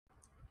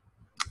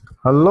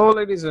Hello,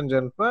 ladies and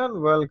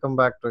gentlemen. Welcome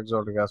back to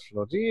Exotic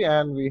Astrology,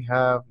 and we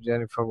have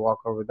Jennifer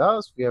Walker with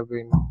us. We have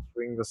been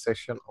doing the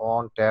session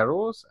on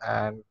tarots,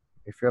 and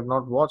if you have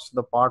not watched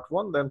the part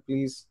one, then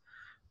please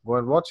go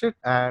and watch it.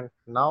 And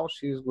now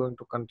she is going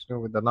to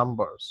continue with the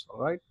numbers.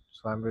 All right.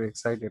 So I'm very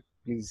excited.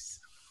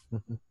 Please.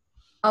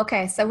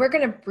 Okay, so we're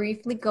going to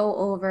briefly go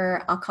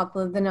over a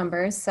couple of the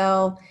numbers.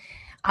 So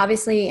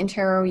obviously in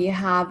tarot, you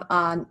have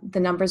the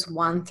numbers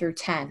 1 through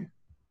 10.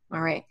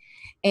 All right.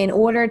 In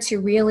order to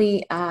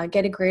really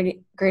get a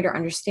greater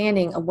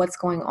understanding of what's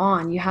going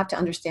on, you have to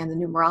understand the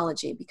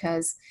numerology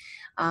because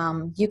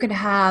you could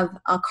have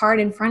a card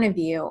in front of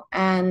you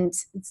and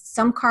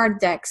some card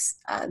decks,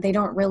 they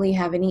don't really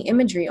have any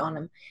imagery on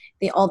them.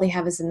 All they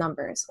have is the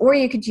numbers. Or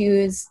you could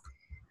use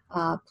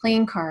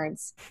playing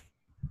cards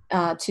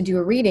to do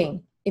a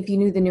reading if you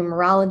knew the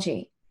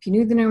numerology. If you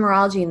knew the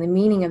numerology and the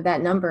meaning of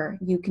that number,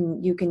 you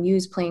can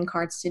use playing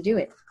cards to do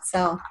it.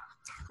 So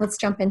let's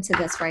jump into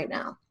this right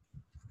now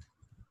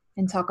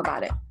and talk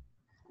about it.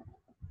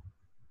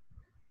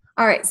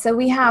 All right, so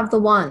we have the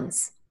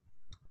wands.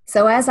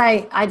 So as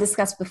I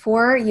discussed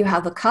before, you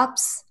have the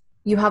cups,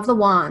 you have the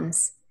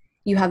wands,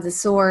 you have the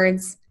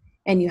swords,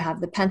 and you have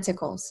the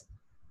pentacles.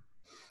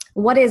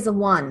 What is a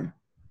one?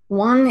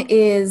 One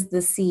is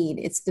the seed.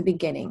 It's the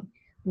beginning.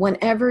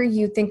 Whenever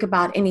you think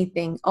about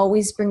anything,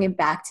 always bring it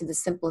back to the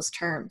simplest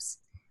terms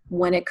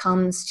when it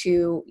comes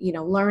to,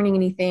 learning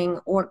anything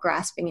or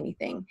grasping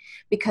anything.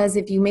 Because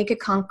if you make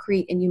it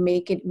concrete and you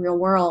make it real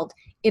world,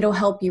 it'll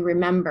help you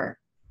remember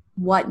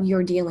what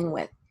you're dealing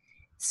with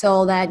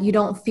so that you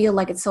don't feel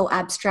like it's so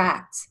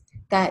abstract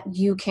that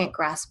you can't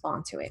grasp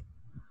onto it.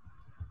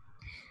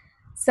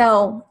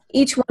 So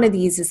each one of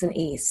these is an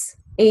ace.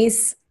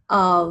 Ace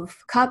of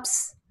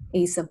cups,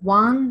 ace of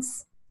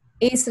wands,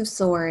 ace of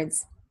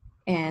swords,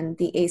 and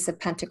the ace of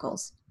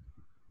pentacles,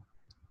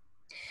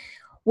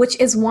 which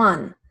is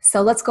one.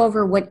 So let's go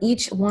over what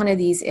each one of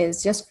these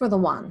is just for the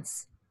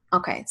wands.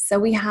 Okay, so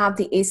we have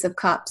the ace of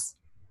cups.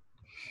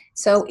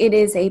 So it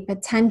is a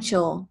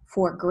potential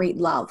for great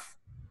love.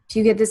 If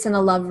you get this in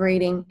a love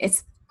reading,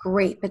 it's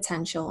great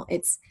potential.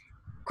 It's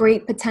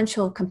great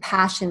potential,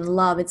 compassion,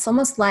 love. It's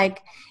almost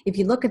like, if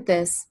you look at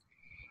this,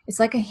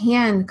 it's like a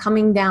hand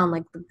coming down,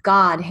 like the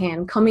God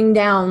hand coming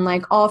down,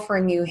 like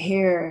offering you,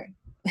 here,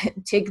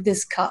 take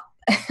this cup.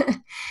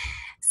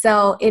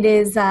 So it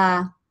is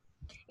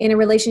in a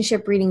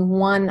relationship reading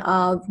one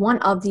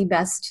of the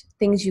best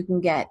things you can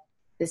get.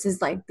 This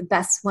is like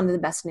one of the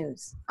best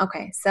news.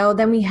 Okay, so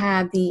then we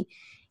have the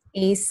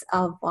ace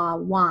of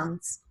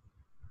wands.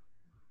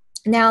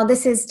 Now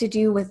this is to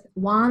do with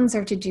wands,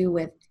 or to do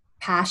with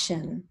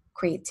passion,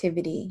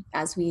 creativity,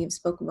 as we've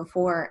spoken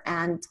before,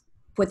 and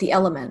with the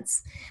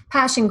elements.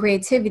 Passion,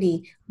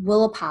 creativity,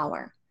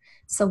 willpower.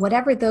 So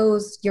whatever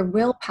your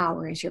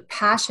willpower is, your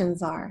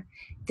passions are,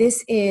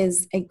 this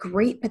is a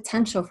great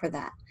potential for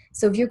that.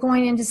 So if you're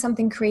going into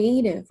something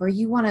creative or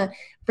you want to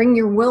bring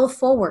your will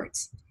forward,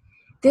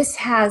 this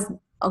has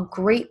a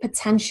great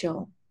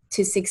potential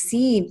to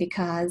succeed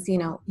because,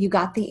 you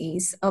got the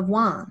ace of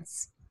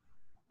wands.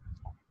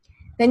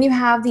 Then you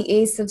have the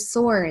ace of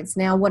swords.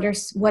 Now, what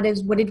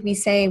did we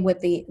say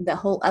with the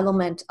whole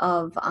element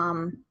of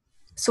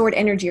sword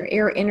energy or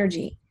air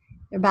energy?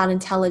 They're about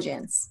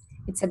intelligence.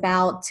 It's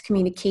about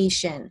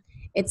communication.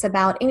 It's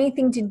about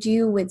anything to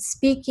do with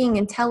speaking,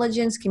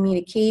 intelligence,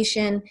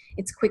 communication.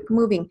 It's quick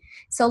moving.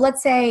 So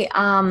let's say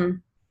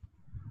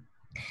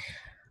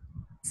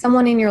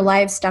someone in your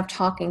life stopped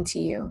talking to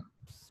you,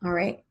 all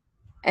right?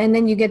 And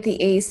then you get the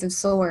ace of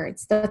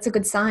swords. That's a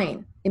good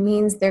sign. It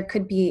means there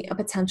could be a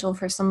potential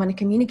for someone to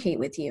communicate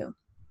with you.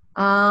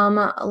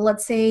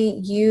 Let's say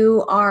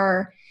you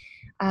are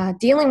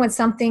dealing with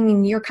something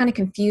and you're kind of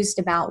confused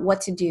about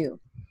what to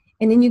do.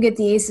 And then you get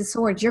the ace of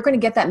swords. You're going to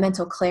get that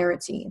mental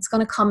clarity. It's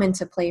going to come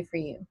into play for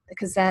you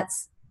because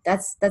that's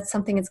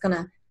something that's going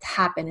to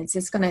happen. It's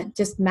just going to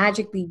just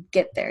magically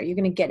get there. You're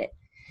going to get it.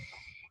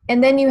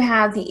 And then you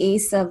have the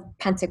ace of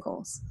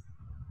pentacles.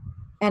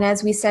 And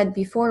as we said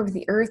before with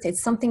the earth,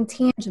 it's something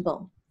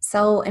tangible.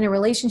 So in a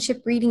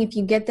relationship reading, if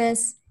you get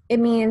this, it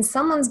means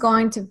someone's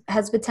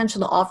has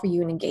potential to offer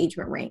you an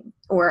engagement ring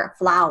or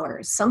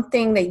flowers,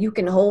 something that you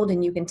can hold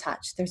and you can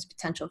touch. There's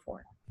potential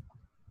for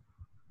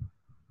it.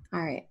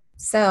 All right.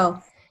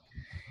 So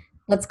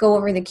let's go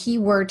over the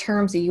keyword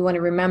terms that you want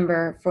to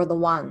remember for the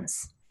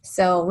wands.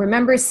 So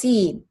remember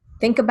seed.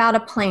 Think about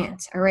a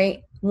plant, all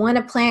right? When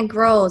a plant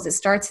grows, it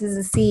starts as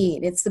a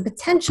seed. It's the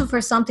potential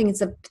for something. It's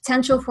a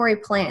potential for a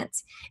plant.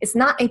 It's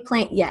not a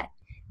plant yet.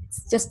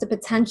 It's just the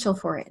potential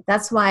for it.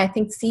 That's why I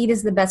think seed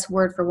is the best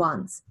word for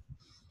wands.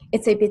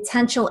 It's a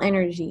potential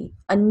energy,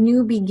 a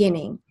new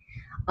beginning,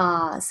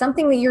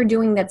 something that you're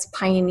doing that's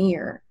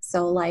pioneer.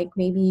 So like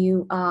maybe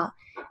you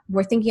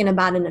were thinking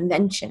about an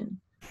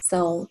invention.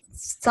 So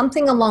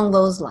something along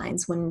those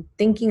lines when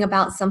thinking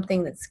about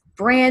something that's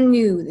brand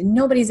new that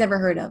nobody's ever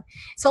heard of.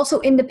 It's also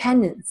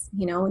independence,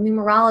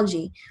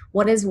 numerology.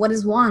 What is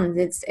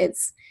wands?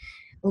 It's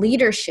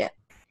leadership.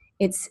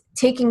 It's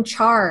taking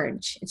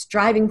charge. It's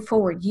driving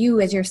forward,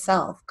 you as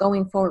yourself,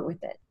 going forward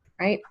with it,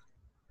 right?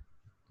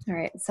 All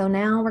right, so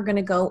now we're going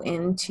to go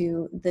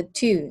into the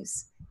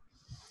twos.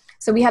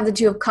 So we have the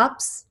Two of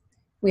Cups,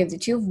 we have the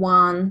Two of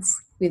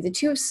Wands, we have the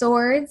Two of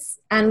Swords,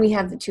 and we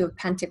have the Two of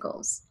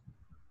Pentacles.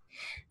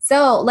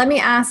 So let me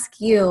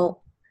ask you,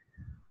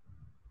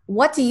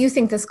 what do you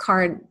think this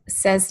card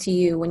says to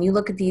you when you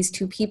look at these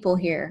two people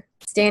here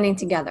standing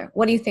together?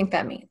 What do you think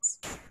that means?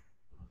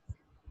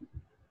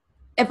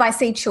 If I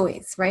say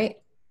choice, right?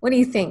 What do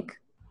you think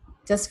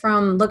just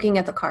from looking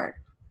at the card?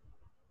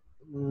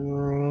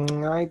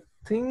 I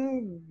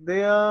think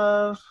they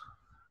are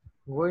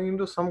going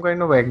into some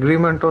kind of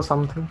agreement or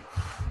something.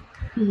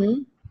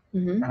 Mm-hmm.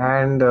 Mm-hmm.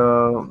 And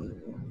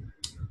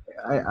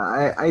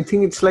I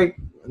think it's like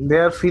they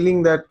are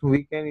feeling that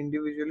we can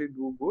individually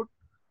do good,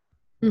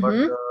 but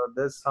Mm-hmm.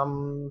 there's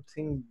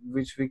something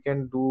which we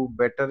can do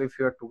better if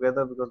you are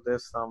together, because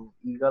there's some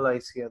eagle I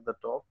see at the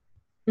top,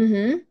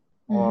 Mm-hmm.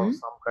 or Mm-hmm.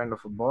 some kind of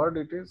a bird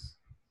it is.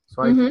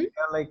 So I think Mm-hmm.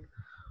 they are like,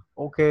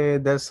 okay,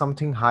 there's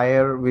something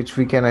higher which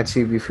we can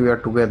achieve if we are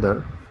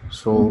together.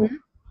 So Mm-hmm.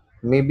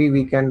 maybe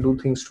we can do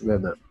things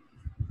together.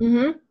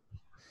 Mm-hmm.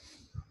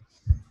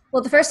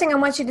 Well, the first thing I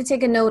want you to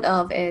take a note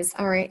of is,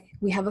 all right,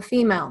 we have a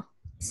female.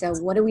 So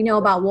what do we know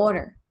about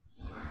water?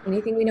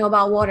 Anything we know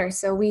about water?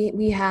 So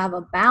we have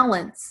a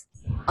balance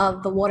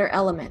of the water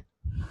element.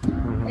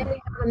 Then we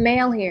have a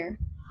male here.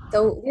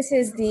 So this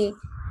is the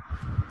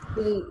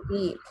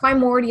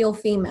primordial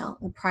female,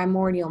 the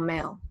primordial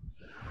male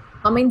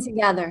coming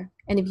together.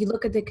 And if you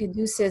look at the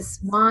caduceus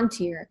wand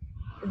here,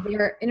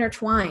 they're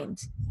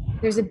intertwined.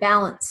 There's a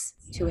balance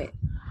to it.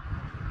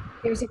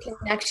 There's a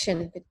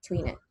connection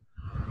between it.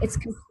 It's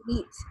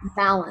complete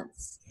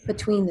balance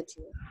between the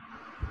two.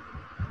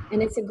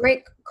 And it's a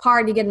great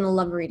card to get in a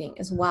love reading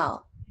as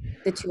well,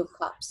 the Two of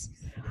Cups.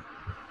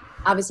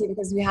 Obviously,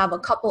 because we have a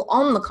couple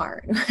on the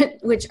card,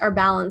 which are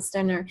balanced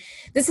and are,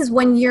 this is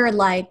when you're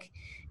like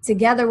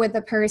together with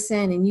a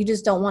person and you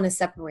just don't want to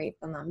separate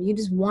from them. You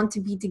just want to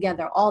be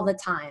together all the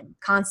time,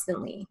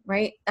 constantly,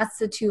 right? That's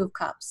the Two of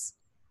Cups.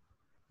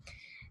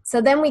 So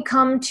then we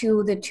come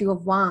to the Two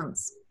of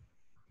Wands.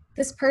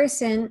 This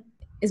person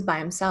is by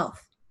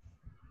himself.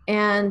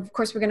 And of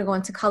course, we're going to go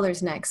into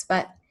colors next,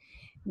 but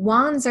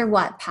wands are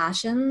what?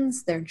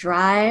 Passions, they're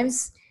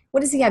drives. What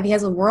does he have? He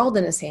has a world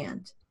in his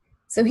hand.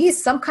 So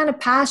he's some kind of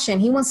passion.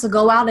 He wants to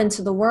go out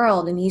into the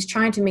world and he's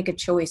trying to make a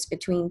choice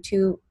between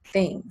two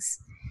things.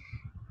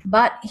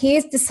 But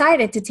he's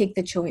decided to take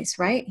the choice,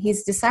 right?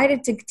 He's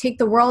decided to take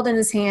the world in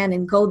his hand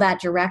and go that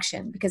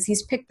direction because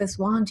he's picked this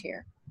wand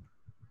here.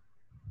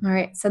 All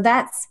right, so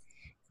that's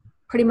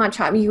pretty much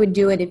how you would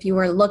do it if you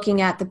were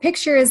looking at the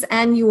pictures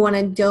and you want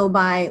to go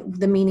by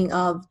the meaning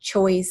of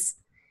choice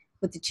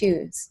with the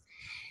choose.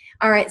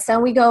 All right, so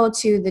we go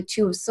to the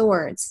Two of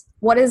Swords.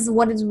 What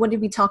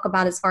did we talk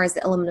about as far as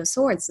the element of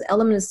swords? The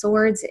element of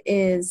swords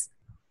is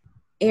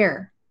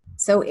air.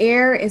 So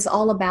air is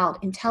all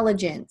about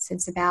intelligence.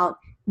 It's about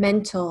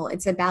mental.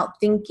 It's about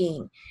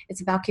thinking.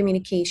 It's about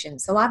communication.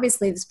 So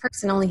obviously this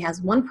person only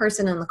has one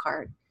person on the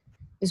card.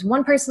 There's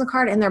one person on the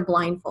card and they're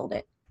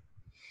blindfolded.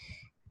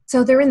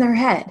 So they're in their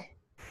head.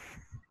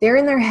 They're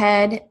in their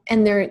head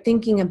and they're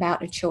thinking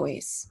about a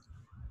choice.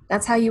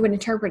 That's how you would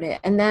interpret it.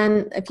 And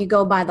then if you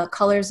go by the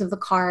colors of the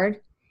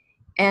card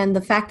and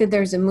the fact that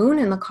there's a moon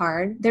in the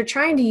card, they're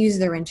trying to use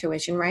their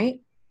intuition, right?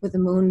 With the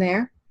moon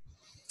there.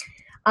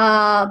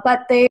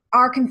 But they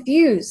are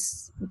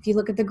confused. If you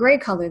look at the gray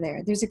color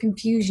there, there's a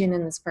confusion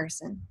in this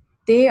person.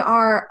 They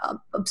are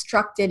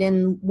obstructed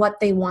in what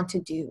they want to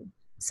do.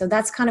 So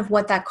that's kind of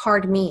what that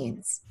card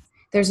means.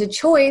 There's a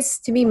choice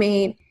to be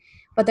made,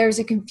 but there's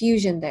a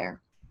confusion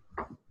there.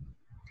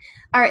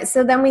 All right,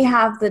 so then we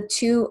have the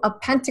Two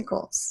of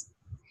Pentacles.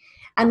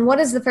 And what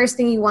is the first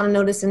thing you want to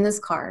notice in this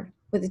card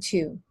with the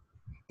two?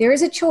 There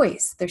is a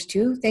choice. There's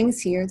two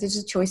things here. There's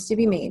a choice to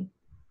be made.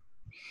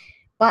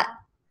 But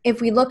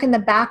if we look in the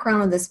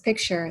background of this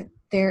picture,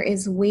 there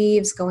is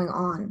waves going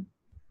on.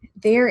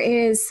 There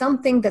is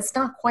something that's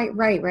not quite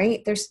right,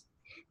 right? There's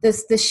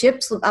the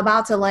ship's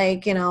about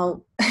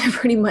to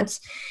pretty much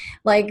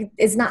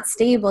it's not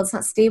stable. It's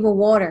not stable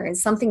water.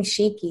 It's something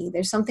shaky.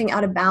 There's something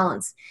out of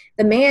balance.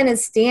 The man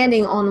is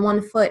standing on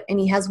one foot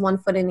and he has one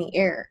foot in the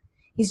air.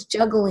 He's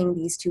juggling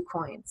these two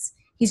coins.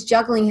 He's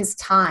juggling his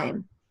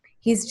time.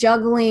 He's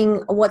juggling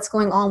what's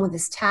going on with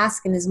his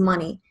task and his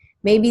money.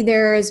 Maybe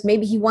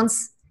he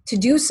wants to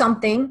do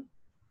something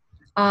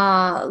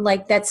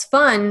that's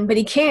fun, but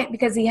he can't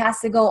because he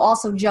has to go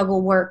also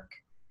juggle work.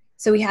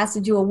 So he has to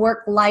do a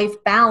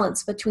work-life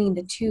balance between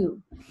the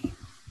two.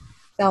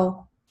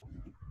 So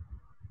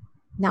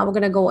now we're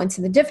going to go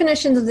into the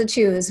definitions of the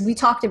two, as we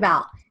talked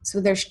about.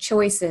 So there's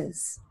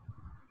choices.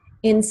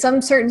 In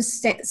some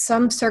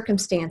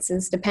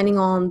circumstances, depending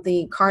on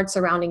the card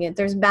surrounding it,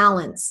 there's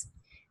balance.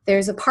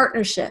 There's a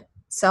partnership.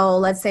 So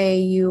let's say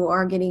you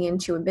are getting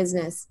into a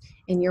business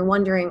and you're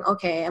wondering,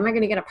 okay, am I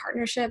going to get a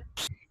partnership?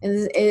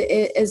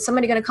 Is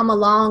somebody going to come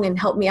along and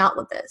help me out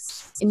with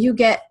this? And you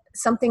get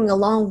something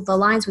along the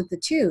lines with the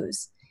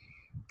twos,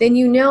 then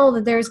you know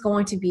that there's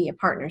going to be a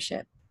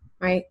partnership,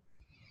 right?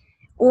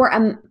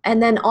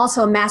 and then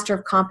also a master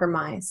of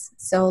compromise.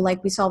 So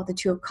like we saw with the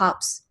Two of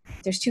Cups,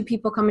 there's two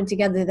people coming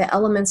together, the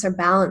elements are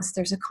balanced,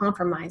 there's a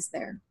compromise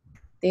there.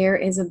 There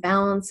is a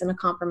balance and a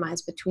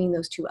compromise between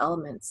those two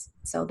elements.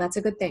 So that's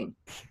a good thing.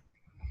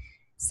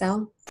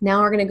 So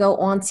now we're going to go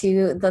on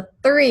to the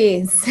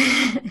threes.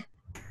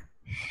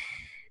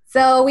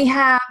 So we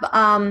have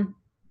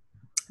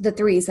the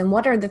threes. And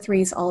what are the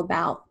threes all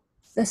about?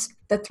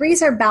 The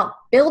threes are about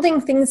building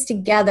things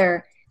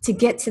together to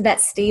get to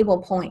that stable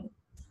point.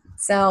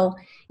 So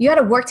you got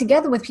to work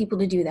together with people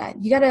to do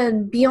that. You got to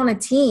be on a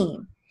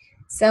team.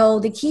 So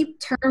the key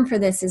term for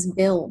this is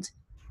build.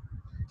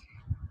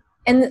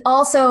 And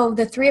also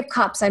the Three of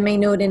Cups, I may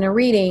note in a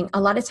reading,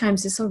 a lot of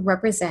times this will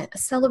represent a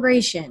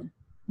celebration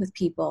with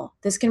people.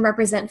 This can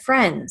represent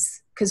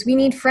friends, because we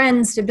need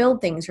friends to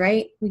build things,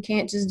 right? We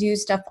can't just do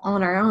stuff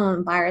on our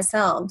own by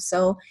ourselves.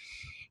 So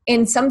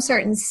in some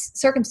certain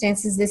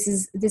circumstances, this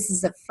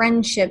is a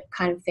friendship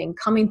kind of thing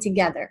coming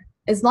together,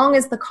 as long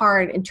as the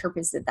card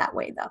interprets it that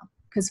way, though,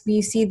 because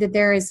we see that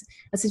there is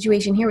a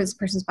situation here where this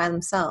person's by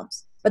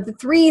themselves. But the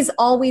threes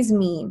always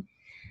mean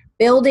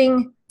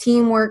building,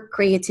 teamwork,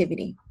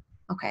 creativity.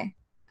 Okay,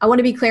 I want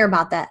to be clear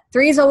about that.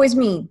 Threes always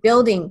mean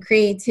building,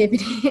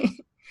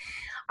 creativity.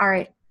 All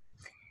right.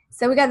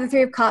 So we got the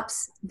Three of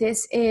Cups.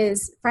 This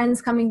is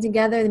friends coming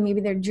together.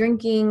 Maybe they're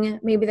drinking.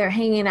 Maybe they're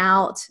hanging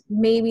out.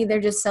 Maybe they're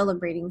just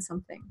celebrating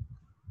something.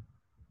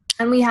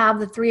 And we have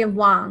the Three of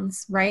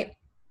Wands, right?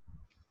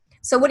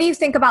 So what do you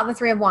think about the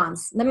Three of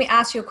Wands? Let me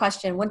ask you a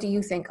question. What do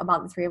you think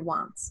about the Three of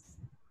Wands?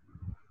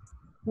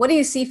 What do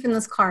you see from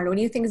this card? What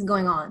do you think is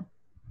going on?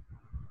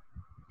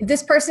 If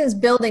this person is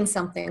building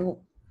something,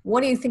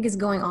 what do you think is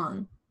going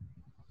on?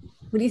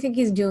 What do you think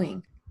he's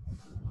doing?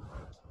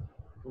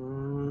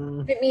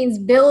 It means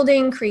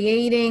building,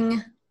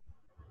 creating.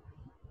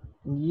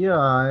 Yeah,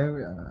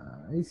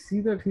 I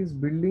see that he's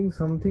building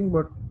something,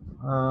 but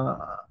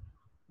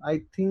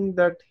I think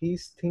that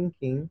he's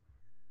thinking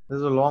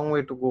there's a long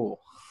way to go.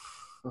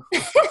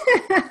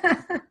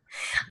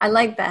 I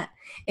like that.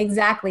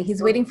 Exactly.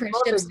 He's waiting for his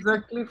Not ships.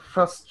 exactly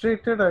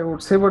frustrated, I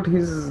would say, but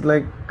he's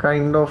like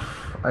kind of,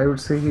 I would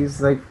say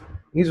he's like,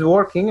 he's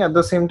working. At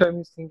the same time,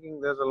 he's thinking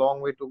there's a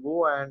long way to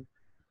go, and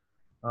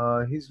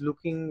he's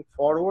looking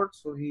forward.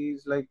 So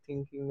he's like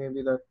thinking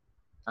maybe that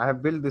I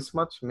have built this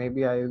much,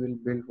 maybe I will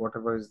build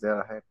whatever is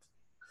there ahead.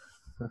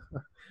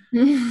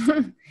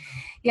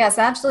 Yes,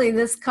 actually,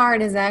 this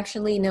card is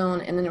actually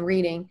known in a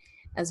reading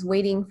as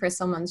waiting for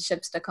someone's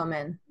ships to come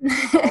in.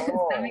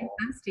 That makes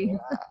sense to you.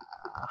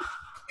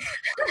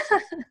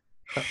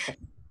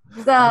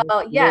 So,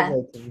 yeah,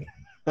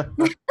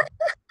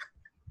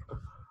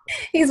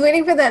 he's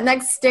waiting for that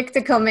next stick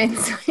to come in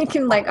so he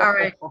can like, all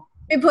right, let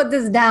me put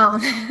this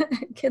down,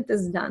 get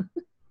this done.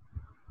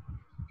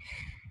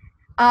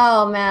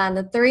 Oh man,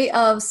 the Three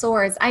of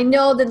Swords. I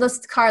know that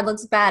this card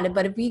looks bad,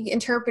 but if we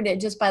interpret it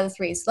just by the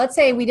threes, so let's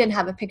say we didn't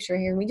have a picture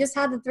here, we just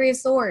had the Three of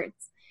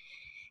Swords.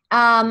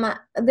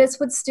 This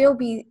would still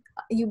be,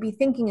 you'd be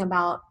thinking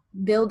about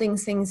building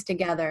things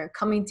together,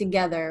 coming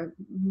together,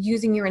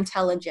 using your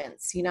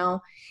intelligence, you know,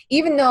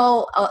 even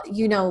though,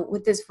 you know,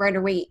 with this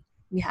Rider Waite,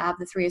 we have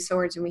the Three of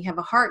Swords and we have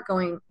a heart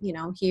going, you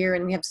know, here,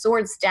 and we have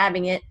swords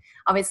stabbing it.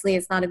 Obviously,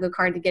 it's not a good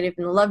card to get it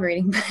in the love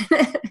reading,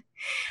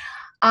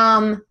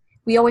 but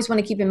we always want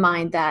to keep in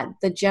mind that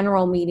the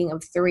general meaning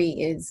of three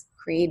is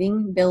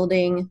creating,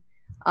 building,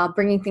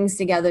 bringing things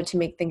together to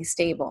make things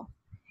stable.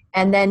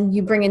 And then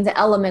you bring in the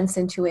elements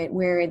into it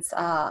where it's,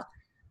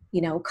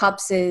 you know,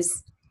 cups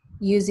is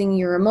using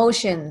your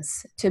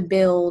emotions to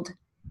build,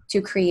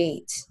 to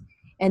create.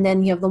 And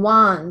then you have the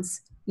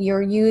wands.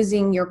 You're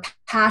using your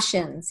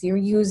passions. You're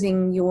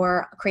using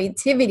your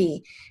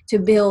creativity to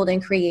build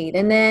and create.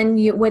 And then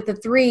you, with the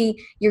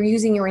three, you're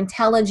using your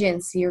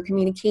intelligence, your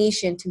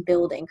communication to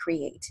build and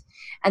create.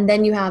 And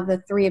then you have the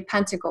Three of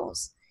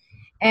Pentacles.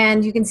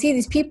 And you can see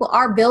these people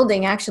are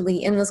building,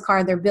 actually, in this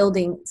card, they're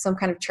building some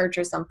kind of church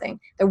or something.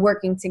 They're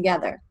working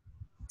together.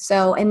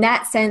 So in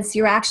that sense,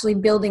 you're actually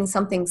building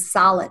something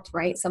solid,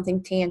 right?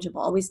 Something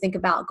tangible. Always think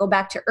about, go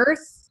back to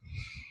earth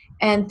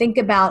and think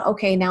about,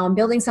 okay, now I'm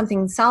building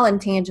something solid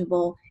and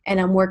tangible, and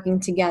I'm working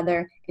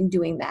together and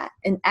doing that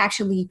and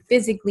actually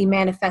physically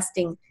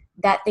manifesting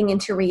that thing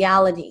into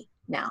reality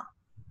now,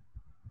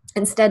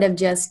 instead of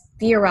just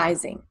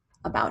theorizing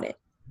about it.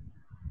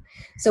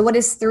 So what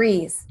is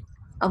threes?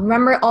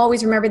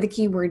 Always remember the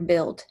keyword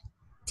build,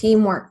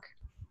 teamwork,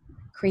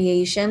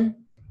 creation.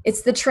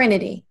 It's the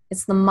Trinity.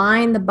 It's the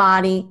mind, the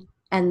body,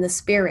 and the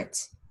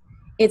spirit.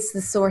 It's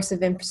the source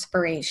of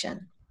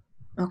inspiration.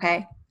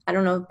 Okay. I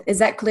don't know. Is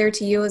that clear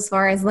to you as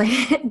far as like,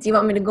 do you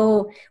want me to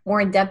go more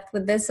in depth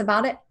with this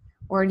about it?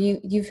 Or do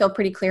you feel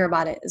pretty clear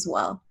about it as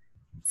well,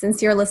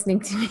 since you're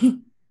listening to me?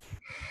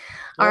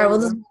 All right.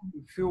 Well,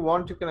 if you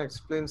want, you can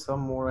explain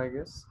some more, I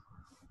guess.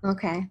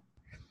 Okay.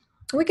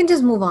 We can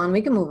just move on.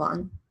 We can move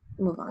on.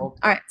 Okay. All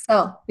right.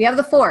 So we have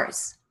the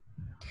fours.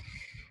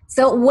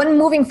 So when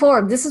moving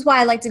forward, this is why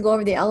I like to go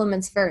over the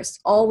elements first.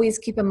 Always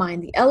keep in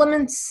mind the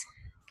elements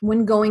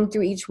when going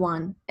through each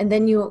one, and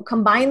then you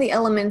combine the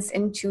elements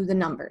into the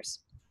numbers.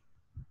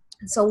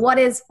 So what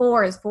is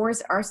fours?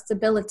 Fours are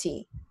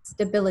stability,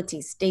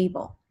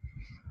 stable.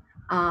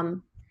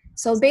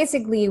 So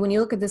basically, when you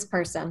look at this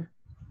person,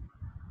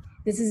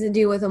 this is to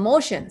do with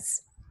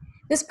emotions.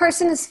 This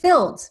person is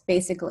filled,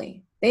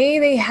 basically.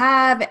 They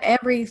have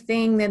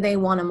everything that they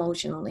want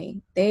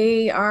emotionally.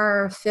 They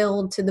are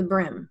filled to the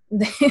brim.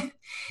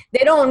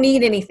 They don't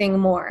need anything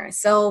more.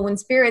 So when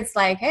spirit's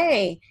like,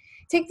 hey,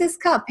 take this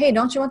cup. Hey,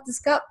 don't you want this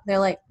cup? They're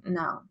like,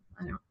 no,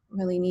 I don't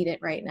really need it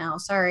right now.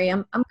 Sorry,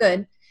 I'm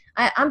good.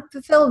 I'm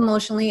fulfilled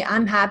emotionally.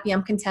 I'm happy.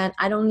 I'm content.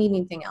 I don't need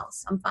anything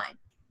else. I'm fine.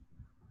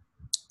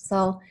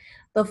 So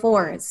the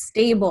four is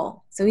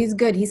stable. So he's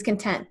good. He's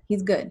content.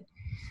 He's good.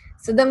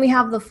 So then we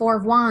have the Four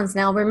of Wands.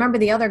 Now, remember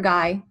the other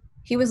guy,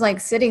 he was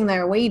like sitting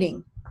there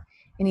waiting.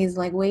 And he's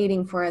like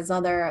waiting for his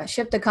other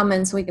ship to come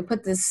in so he can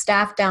put this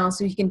staff down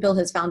so he can build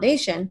his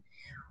foundation.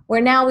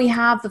 Where now we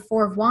have the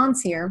Four of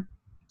Wands here,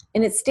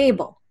 and it's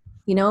stable.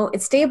 You know,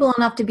 it's stable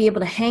enough to be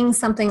able to hang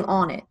something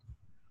on it.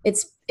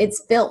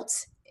 It's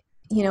built.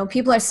 You know,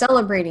 people are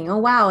celebrating. Oh,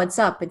 wow, it's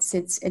up.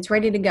 It's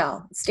ready to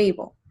go. It's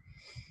stable.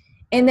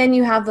 And then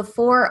you have the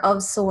Four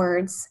of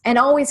Swords. And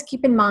always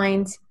keep in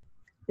mind,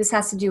 this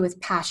has to do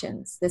with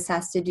passions. This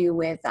has to do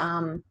with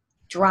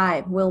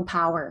drive,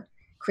 willpower,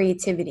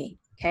 creativity,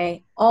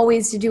 okay?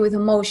 Always to do with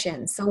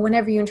emotions. So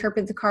whenever you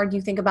interpret the card,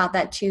 you think about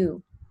that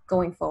too,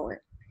 going forward.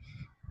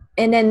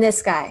 And then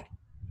this guy,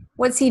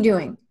 what's he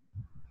doing?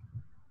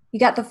 You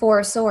got the Four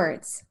of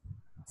Swords.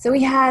 So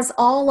he has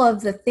all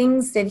of the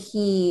things that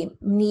he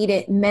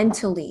needed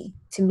mentally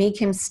to make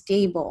him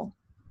stable,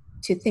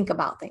 to think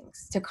about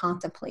things, to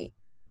contemplate.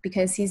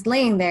 Because he's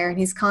laying there and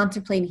he's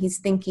contemplating, he's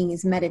thinking,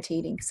 he's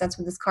meditating, because that's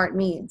what this card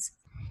means.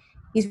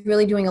 He's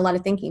really doing a lot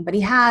of thinking, but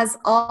he has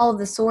all of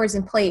the swords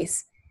in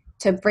place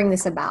to bring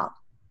this about.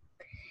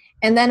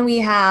 And then we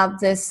have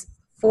this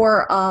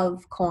Four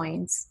of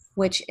Coins,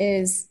 which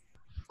is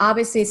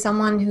obviously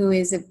someone who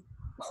is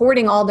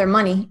hoarding all their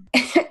money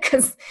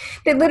because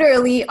they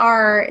literally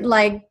are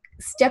like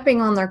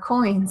stepping on their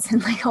coins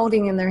and like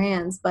holding in their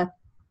hands. But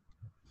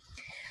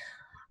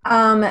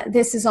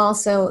this is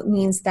also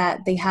means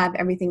that they have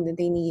everything that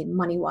they need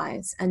money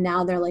wise, and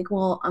now they're like,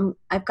 well,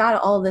 I've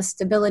got all this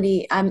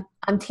stability. I'm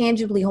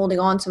tangibly holding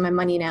on to my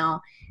money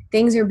now.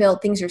 Things are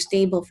built, things are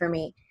stable for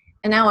me,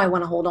 and now I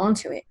want to hold on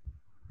to it.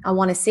 I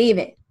want to save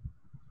it.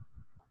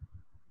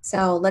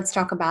 So let's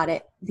talk about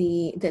it.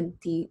 The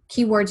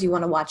keywords you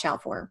want to watch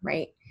out for,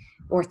 right,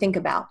 or think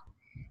about.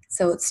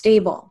 So it's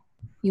stable.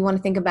 You want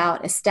to think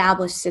about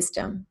established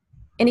system,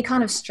 any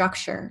kind of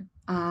structure.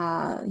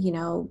 You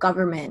know,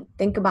 government,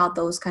 think about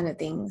those kind of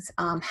things.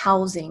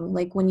 Housing,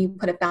 like when you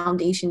put a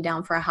foundation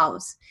down for a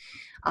house,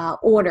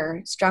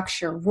 order,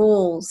 structure,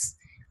 rules,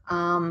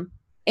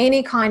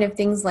 any kind of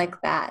things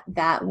like that,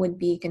 that would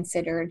be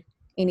considered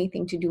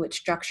anything to do with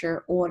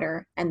structure,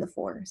 order, and the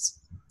fours.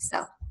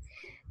 So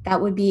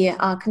that would be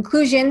a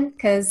conclusion,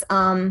 because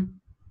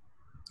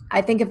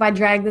I think if I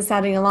drag this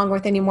out any longer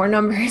with any more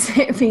numbers,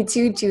 it'd be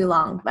too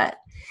long. But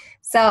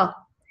so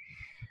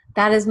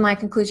that is my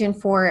conclusion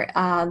for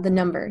the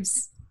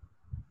numbers.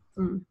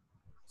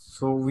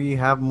 So we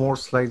have more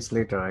slides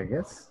later, I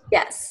guess.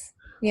 Yes,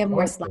 we have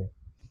more Okay. slides.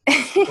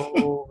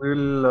 So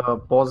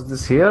we'll pause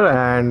this here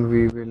and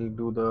we will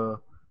do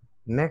the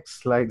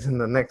next slides in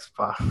the next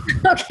part.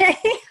 Okay.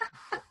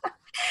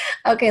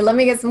 Okay, let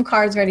me get some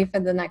cards ready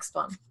for the next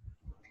one.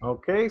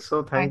 Okay,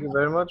 so thank you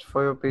very much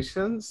for your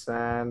patience,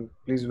 and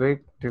please wait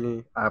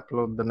till I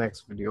upload the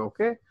next video.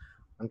 Okay,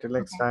 until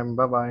next time,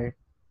 bye bye.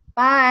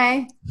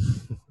 Bye.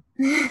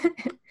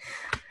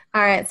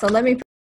 All right, so let me